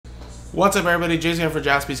What's up, everybody? Jason here for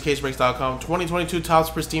JaspysCaseBreaks.com. 2022 Topps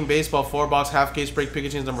Pristine Baseball 4-box half case break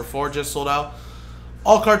Pikachu's number 4 just sold out.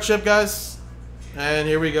 All card ship, guys. And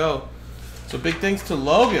here we go. So big thanks to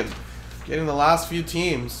Logan getting the last few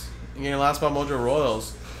teams and getting the last spot Mojo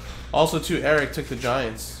Royals. Also to Eric, took the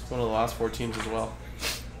Giants, one of the last 4 teams as well.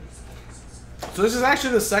 So this is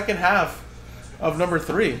actually the second half of number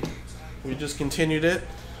 3. We just continued it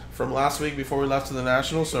from last week before we left to the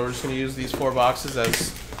Nationals. So we're just going to use these 4 boxes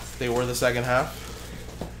as they were the second half.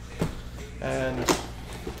 And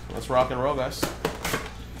let's rock and roll, guys.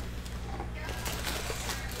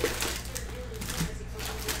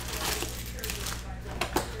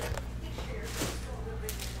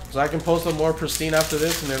 So I can post some more Pristine after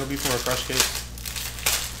this, and it'll be from a fresh case.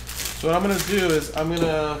 So what I'm going to do is I'm going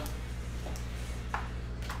to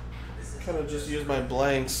kind of just use my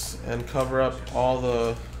blanks and cover up all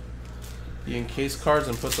the encased cards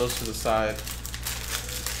and put those to the side.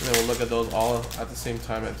 And then we'll look at those all at the same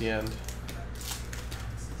time at the end.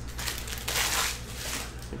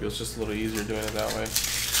 Maybe it's just a little easier doing it that way.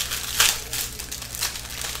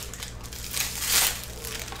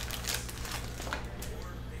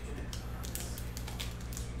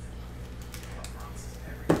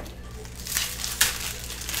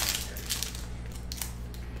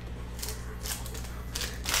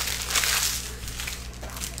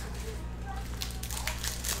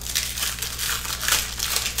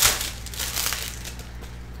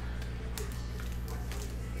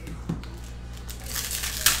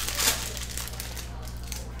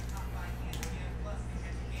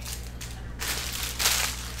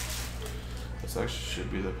 This actually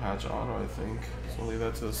should be the patch auto, I think. So leave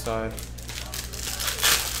that to the side.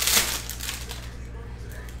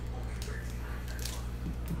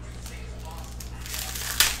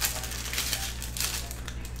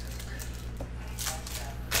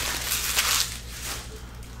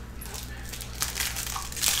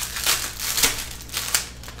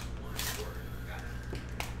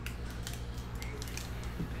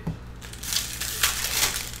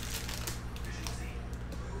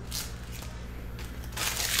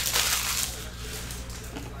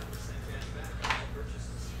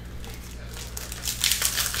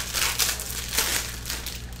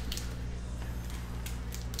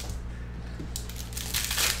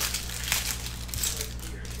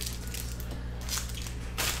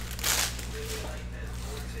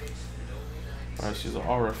 Alright, so these are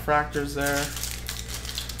all refractors there.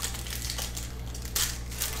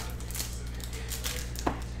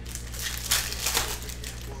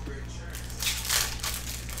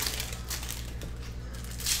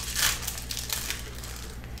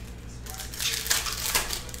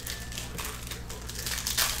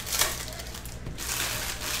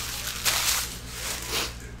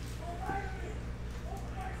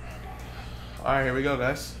 Alright, here we go,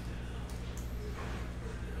 guys.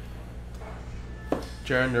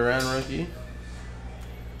 Jaron Duran rookie.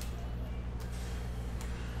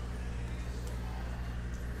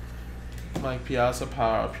 Mike Piazza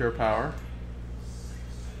pure power.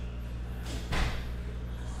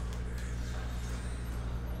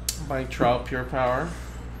 Mike Trout pure power.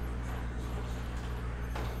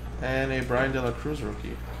 And a Brian De La Cruz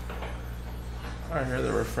rookie. Alright, here are the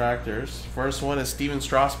refractors. First one is Steven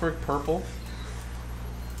Strasburg, purple.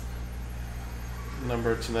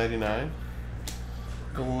 Number 299.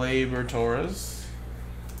 Gleyber Torres,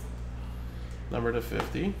 number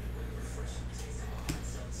 /50.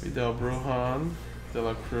 Vidal Brujan, De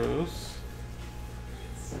La Cruz,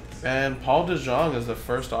 and Paul DeJong is the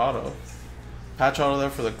first auto. Patch auto there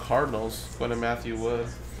for the Cardinals, going to Matthew Wood.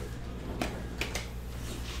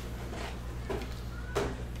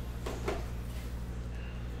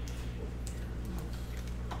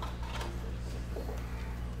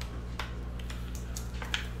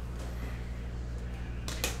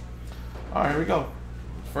 Alright, here we go.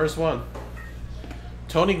 First one.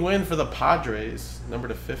 Tony Gwynn for the Padres, number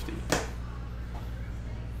 /50.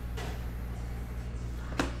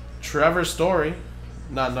 Trevor Story,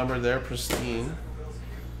 not numbered there, Pristine.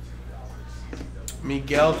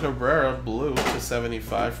 Miguel Cabrera, blue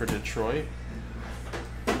 /75 for Detroit.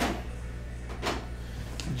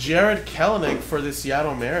 Jared Kelenic for the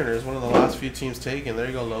Seattle Mariners, one of the last few teams taken. There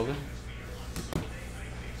you go, Logan.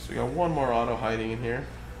 So we got one more auto hiding in here.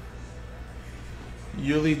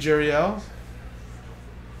 Yuli Gurriel.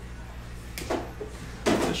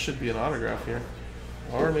 This should be an autograph here.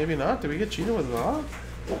 Or maybe not. Did we get cheated with an auto?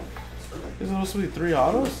 Is it supposed to be 3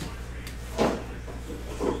 autos?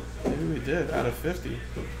 Maybe we did, out of 50.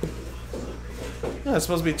 Yeah, it's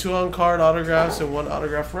supposed to be 2 on-card autographs and 1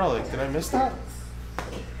 autograph relic. Did I miss that?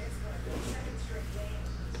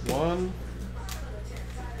 1,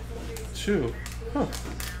 2. Huh.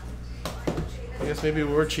 I guess maybe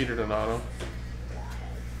we were cheated in auto.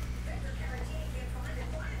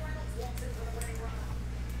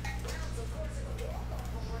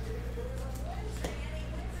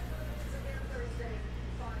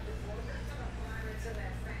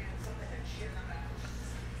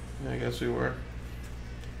 Yeah, I guess we were.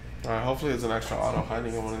 Alright, hopefully there's an extra auto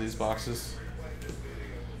hiding in one of these boxes.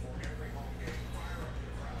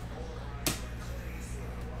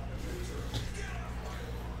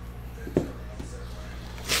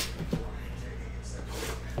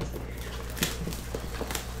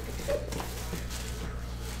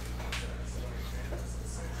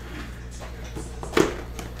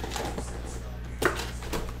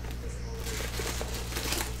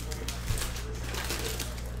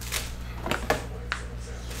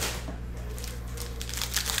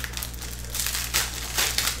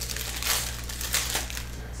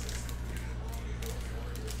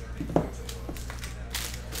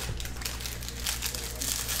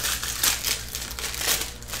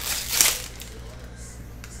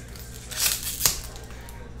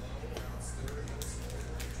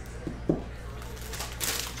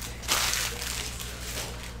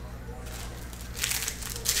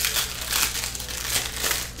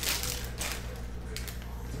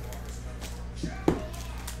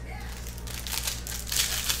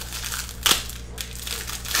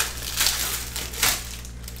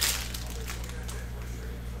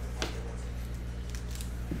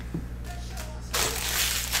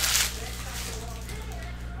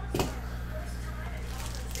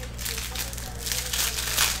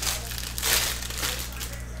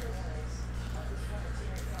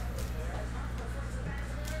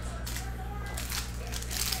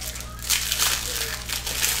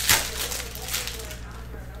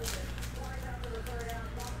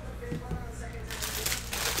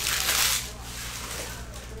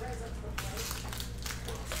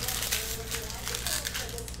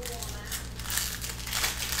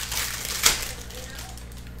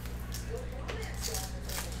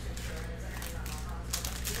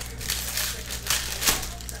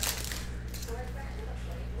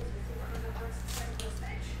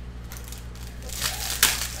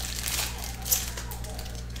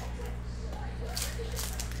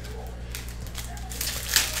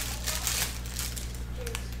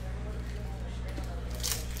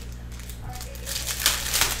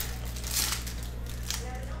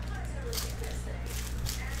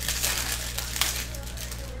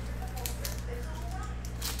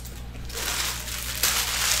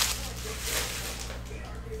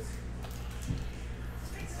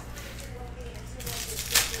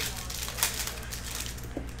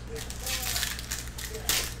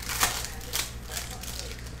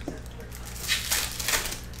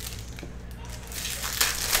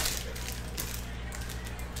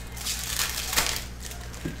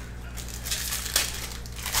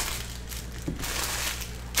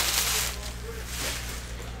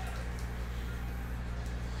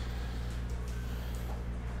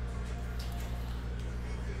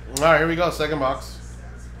 Alright, here we go. Second box.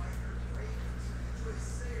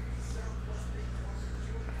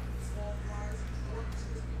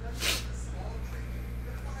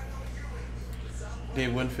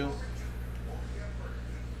 Dave Winfield.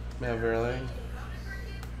 Matt Verlaine.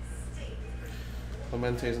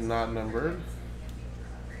 Clemente is not numbered.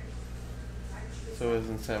 So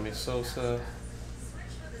isn't Sammy Sosa.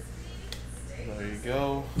 There you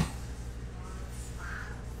go.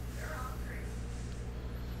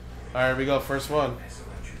 All right, here we go. First one.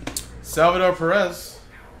 Salvador Perez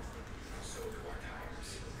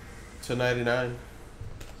 /99.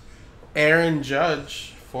 Aaron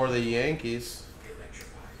Judge for the Yankees.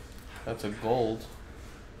 That's a gold.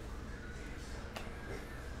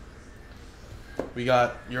 We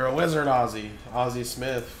got You're a Wizard Ozzie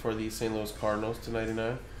Smith for the St. Louis Cardinals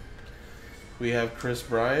 /99. We have Chris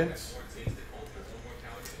Bryant.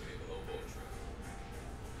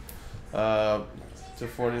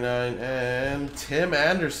 /49, and Tim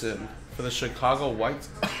Anderson for the Chicago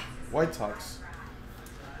White Sox.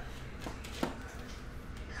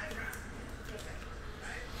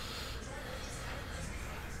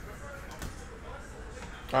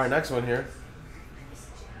 All right, next one here.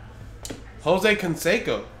 Jose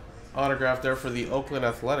Canseco autograph there for the Oakland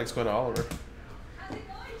Athletics, going to Oliver. How's it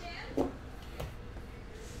going, Dan?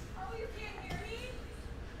 Oh, you can't hear me?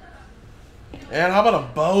 And how about a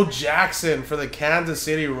Bo Jackson for the Kansas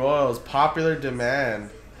City Royals? Popular demand.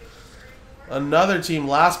 Another team,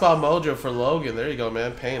 Last Ball Mojo for Logan. There you go,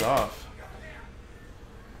 man. Paying off.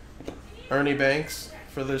 Ernie Banks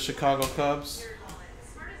for the Chicago Cubs.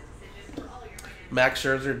 Max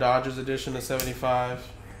Scherzer, Dodgers edition /75.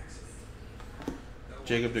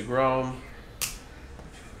 Jacob deGrom.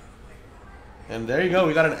 And there you go.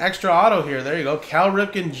 We got an extra auto here. There you go. Cal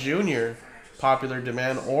Ripken Jr. Popular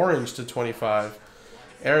demand. Orange to 25.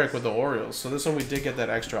 Eric with the Orioles. So this one we did get that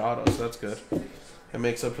extra auto. So that's good. It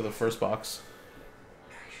makes up for the first box.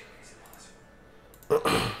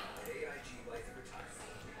 Alright,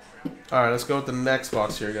 let's go with the next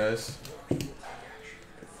box here, guys.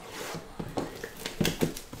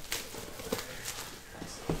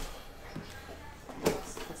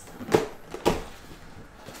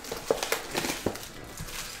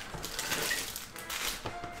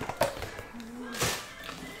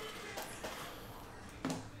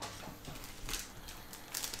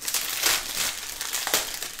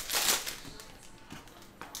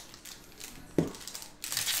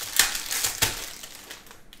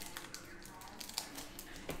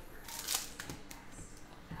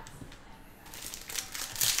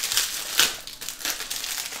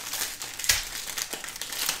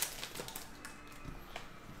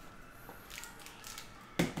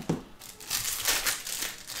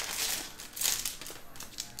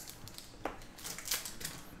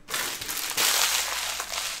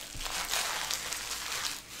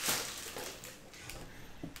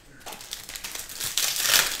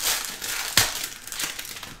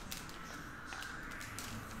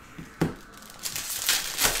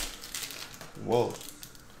 Whoa,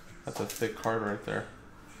 that's a thick card right there.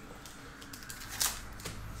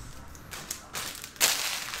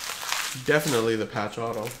 Definitely the patch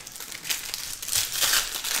auto.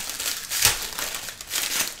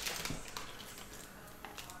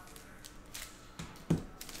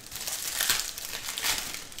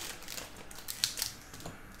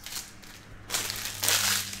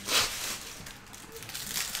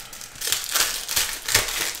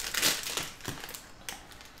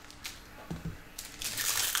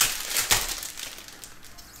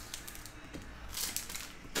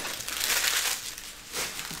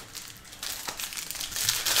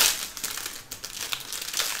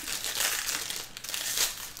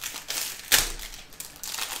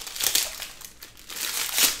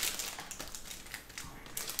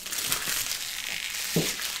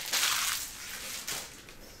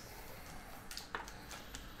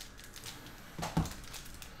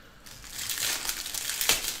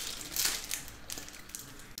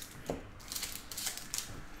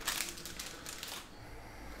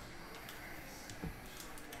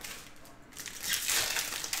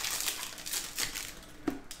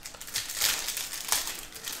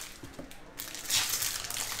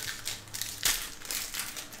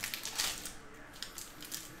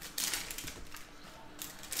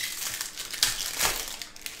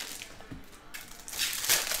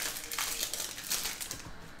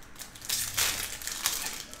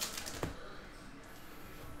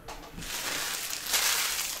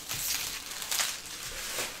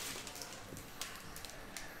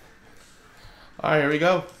 All right, here we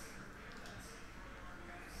go.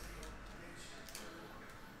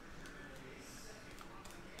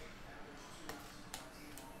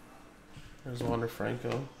 There's Wander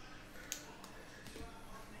Franco.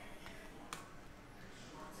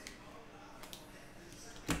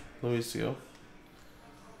 Luisio.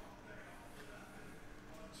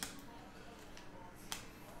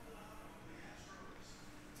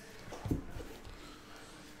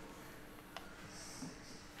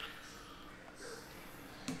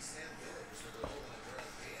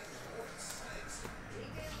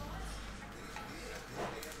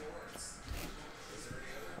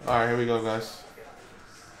 Alright, here we go, guys.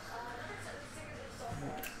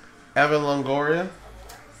 Evan Longoria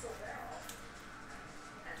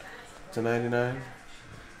 /99.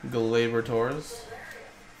 Gleyber Torres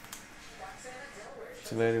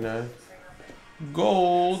 /99.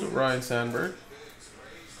 Gold Ryan Sandberg.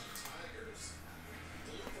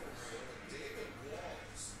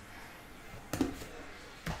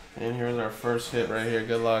 And here's our first hit right here.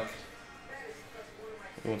 Good luck.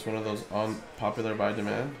 It's one of those unpopular by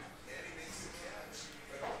demand.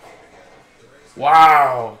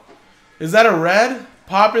 Wow. Is that a red?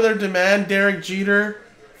 Popular demand, Derek Jeter.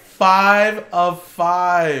 5 of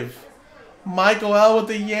 5. Michael L. with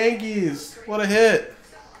the Yankees. What a hit.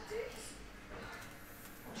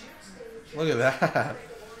 Look at that.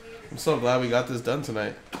 I'm so glad we got this done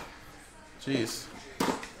tonight. Jeez.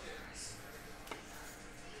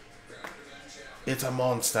 It's a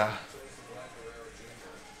monster.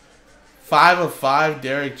 5 of 5,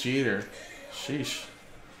 Derek Jeter. Sheesh.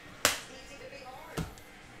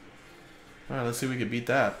 Alright, let's see if we can beat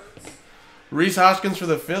that. Rhys Hoskins for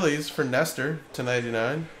the Phillies for Nestor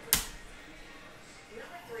 /99.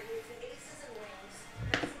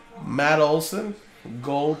 Matt Olson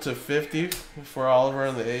Gold to 50 for Oliver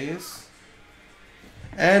and the A's.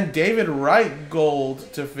 And David Wright,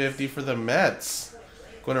 gold to 50 for the Mets.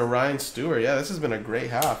 Going to Ryan Stewart. Yeah, this has been a great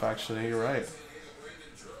half, actually. You're right.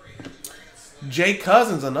 Jay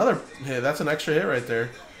Cousins, another hit. That's an extra hit right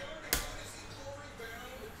there.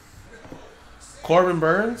 Corbin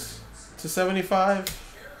Burns to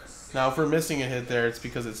 75. Now, if we're missing a hit there, it's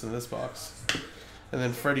because it's in this box. And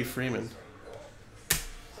then Freddie Freeman.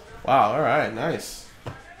 Wow, all right, nice.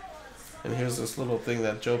 And here's this little thing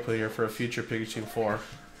that Joe put here for a future Pikachu 4.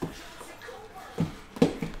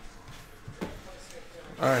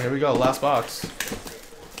 All right, here we go, last box.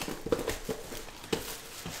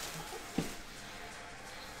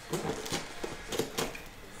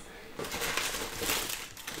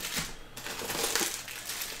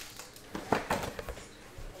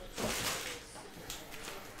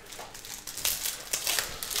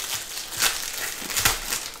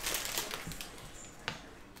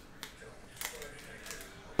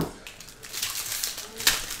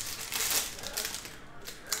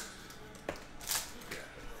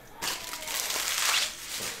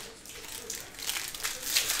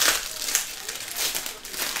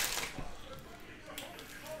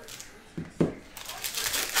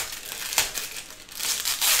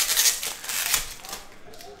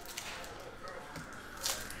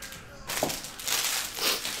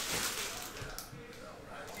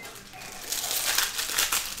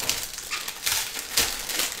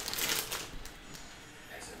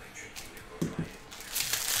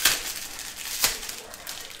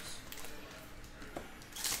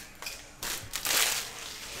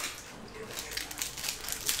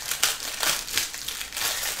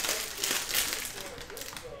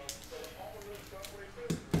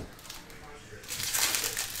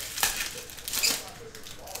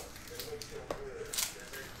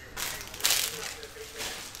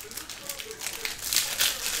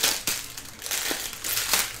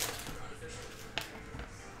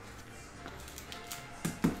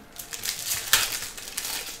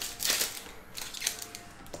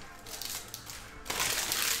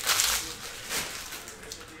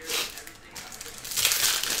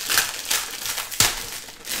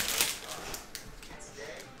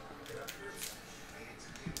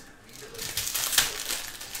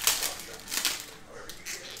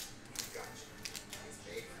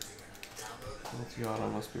 The auto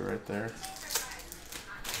must be right there.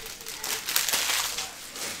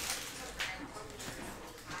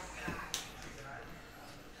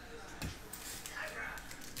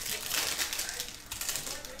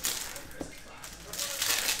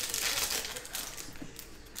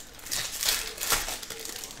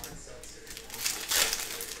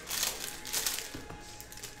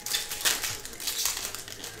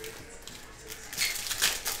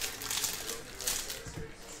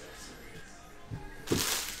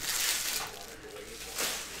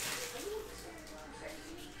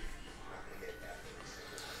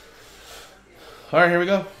 All right, here we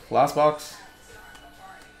go. Last box.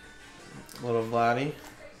 Little Vladdy.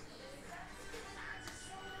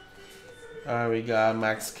 All right, we got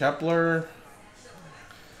Max Kepler.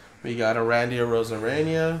 We got a Randy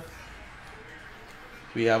Arozarena.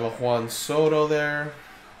 We have a Juan Soto there.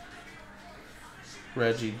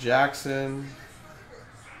 Reggie Jackson.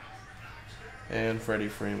 And Freddie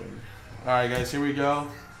Freeman. All right, guys, here we go.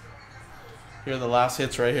 Here are the last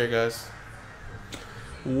hits right here, guys.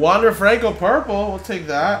 Wander Franco purple. We'll take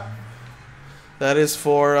that. That is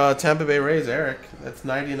for Tampa Bay Rays, Eric. That's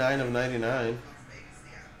 99 of 99.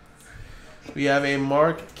 We have a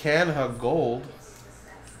Mark Canha gold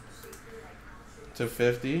to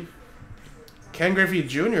 50. Ken Griffey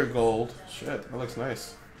Jr. gold. Shit, that looks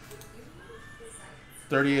nice.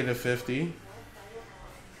 38 of 50.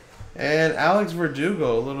 And Alex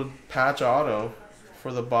Verdugo, a little patch auto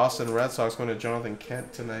for the Boston Red Sox, going to Jonathan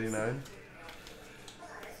Kent to 99.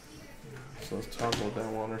 So let's talk about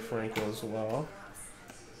that Wander Franco as well.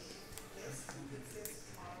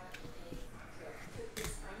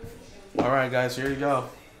 Alright, guys, here you go.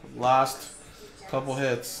 Last couple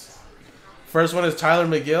hits. First one is Tyler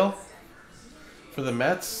McGill for the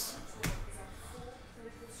Mets.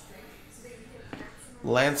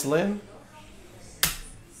 Lance Lynn.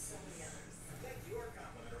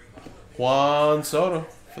 Juan Soto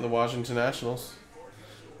for the Washington Nationals.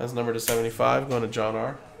 That's number to 75, going to John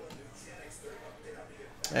R.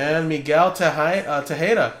 And Miguel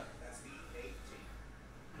Tejada.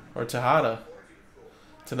 Or Tejada.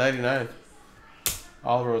 To 99.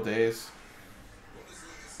 Oliver Days.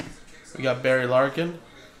 We got Barry Larkin.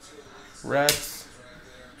 Reds.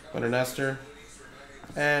 Winter Nestor.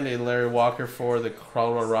 And a Larry Walker for the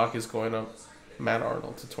Colorado Rockies, going up Matt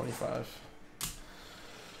Arnold to 25.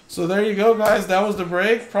 So there you go, guys. That was the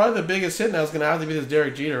break. Probably the biggest hit now is going to have to be this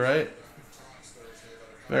Derek Jeter, right?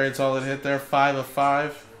 Very solid hit there. 5 of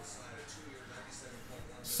 5.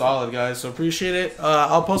 Solid, guys. So appreciate it.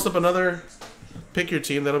 I'll post up another pick your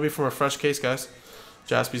team. That'll be from a fresh case, guys.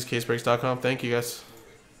 JaspysCaseBreaks.com. Thank you, guys.